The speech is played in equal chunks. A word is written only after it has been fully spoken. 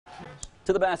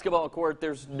To the basketball court,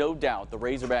 there's no doubt the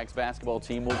Razorbacks basketball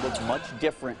team will look much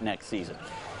different next season.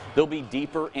 They'll be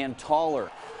deeper and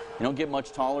taller. You don't get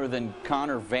much taller than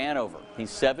Connor Vanover. He's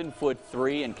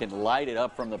 7'3" and can light it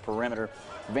up from the perimeter.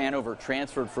 Vanover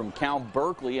transferred from Cal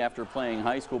Berkeley after playing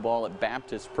high school ball at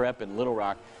Baptist Prep in Little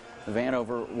Rock.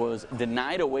 Vanover was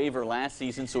denied a waiver last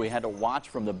season, so he had to watch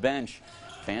from the bench.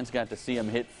 Fans got to see him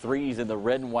hit threes in the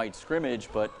red and white scrimmage,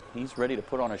 but he's ready to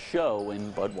put on a show in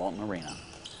Bud Walton Arena.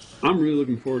 I'm really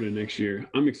looking forward to next year.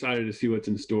 I'm excited to see what's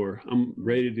in store. I'm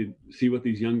ready to see what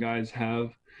these young guys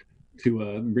have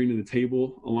to bring to the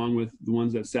table, along with the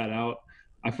ones that sat out.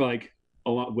 I feel like a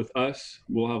lot with us,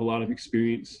 we'll have a lot of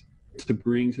experience to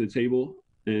bring to the table,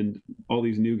 and all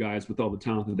these new guys with all the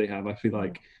talent that they have, I feel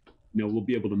like, we'll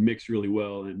be able to mix really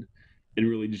well and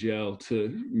really gel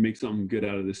to make something good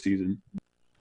out of this season.